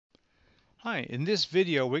Hi, in this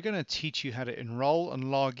video we're going to teach you how to enroll and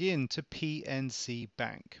log in to PNC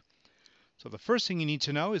Bank. So the first thing you need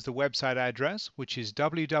to know is the website address, which is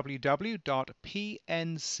www.pnc.com.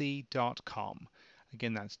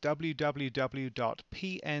 Again, that's www.pnc.com.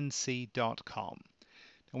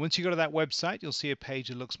 Now once you go to that website, you'll see a page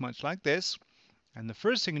that looks much like this. And the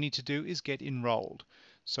first thing we need to do is get enrolled.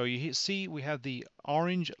 So you see we have the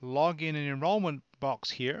orange login and enrollment box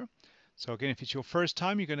here. So again, if it's your first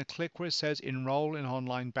time, you're going to click where it says Enroll in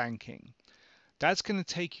Online Banking. That's going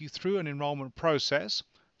to take you through an enrollment process.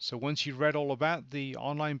 So once you've read all about the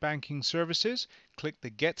online banking services, click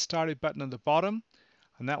the Get Started button at the bottom,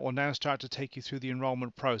 and that will now start to take you through the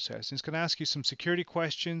enrollment process. It's going to ask you some security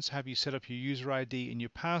questions, have you set up your user ID and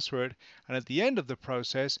your password, and at the end of the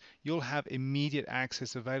process, you'll have immediate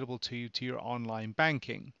access available to you to your online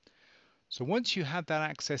banking. So once you have that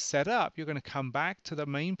access set up, you're going to come back to the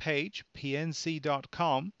main page,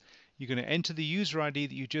 pnc.com. You're going to enter the user ID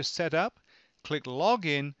that you just set up, click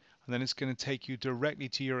Login, and then it's going to take you directly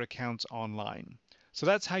to your accounts online. So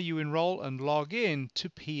that's how you enroll and log in to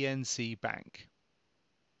PNC Bank.